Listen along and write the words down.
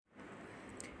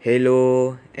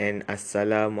Hello and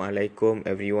Assalamualaikum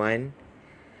everyone.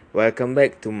 Welcome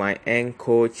back to my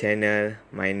Anchor channel.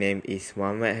 My name is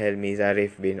Muhammad Helmi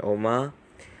Zarif bin Omar.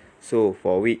 So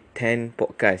for week 10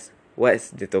 podcast,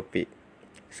 what's the topic?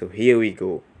 So here we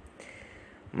go.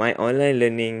 My online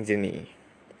learning journey.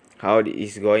 How it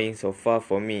is going so far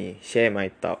for me? Share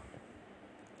my thought.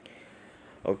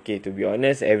 Okay, to be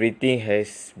honest, everything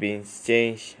has been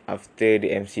changed after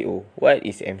the MCO. What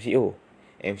is MCO?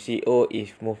 MCO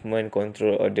is Movement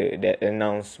Control Order that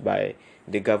announced by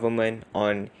the government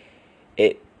on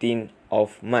 18th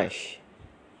of March.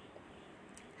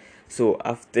 So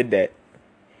after that,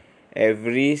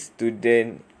 every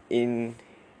student in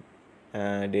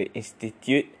the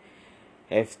institute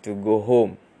have to go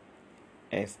home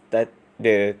and start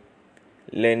the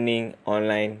learning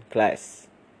online class.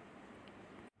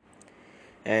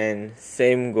 And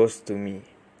same goes to me.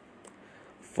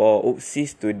 For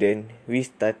UPSI student, we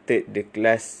started the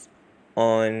class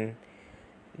on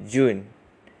June,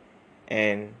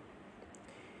 and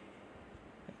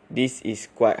this is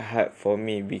quite hard for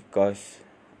me because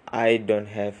I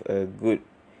don't have a good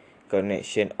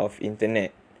connection of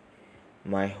internet.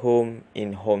 My home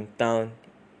in hometown,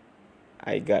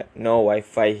 I got no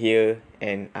Wi-Fi here,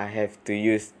 and I have to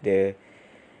use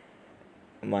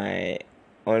my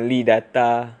only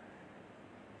data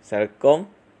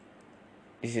Celcom.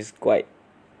 This is quite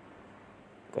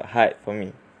hard for me.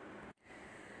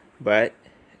 But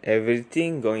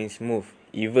everything going smooth.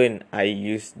 Even I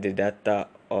use the data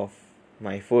of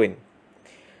my phone.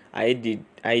 I did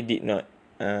not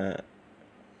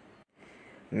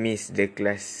miss the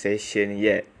class session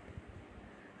yet.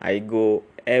 I go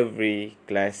every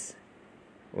class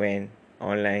when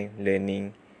online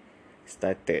learning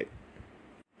started.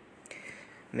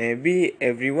 Maybe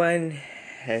everyone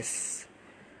has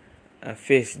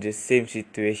faced the same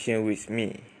situation with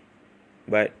me,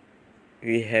 but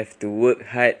we have to work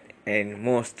hard and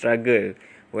more struggle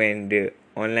when the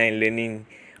online learning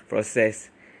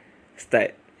process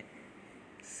start.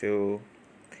 So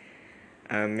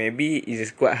maybe it is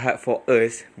quite hard for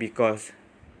us because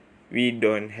we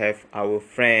don't have our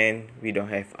friend, we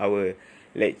don't have our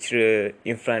lecturer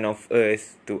in front of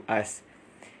us to ask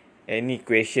any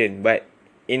question. But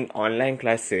in online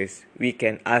classes, we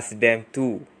can ask them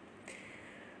too.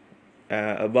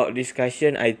 About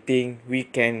discussion, I think we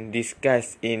can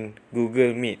discuss in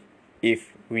Google Meet.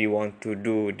 If we want to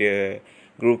do the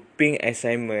grouping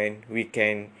assignment, we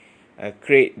can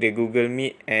create the Google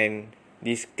Meet and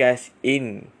discuss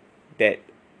in that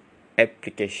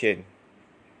application.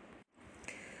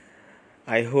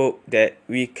 I hope that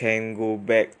we can go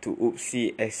back to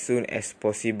UPSI as soon as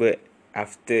possible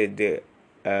after the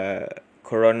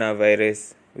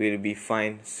coronavirus will be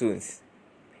fine soon.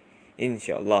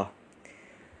 Inshallah.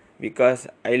 Because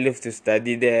I love to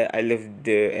study there, I love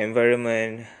the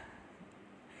environment.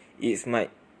 It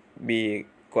might be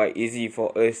quite easy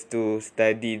for us to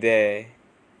study there.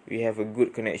 We have a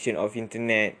good connection of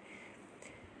internet,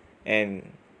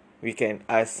 and we can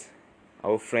ask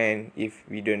our friend if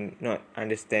we do not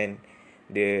understand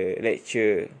the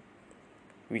lecture.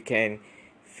 We can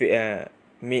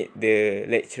meet the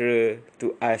lecturer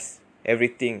to ask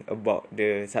everything about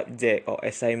the subject or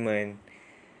assignment.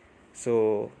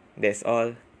 So that's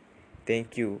all.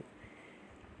 Thank you.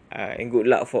 And good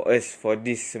luck for us for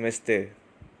this semester.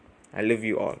 I love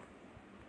you all.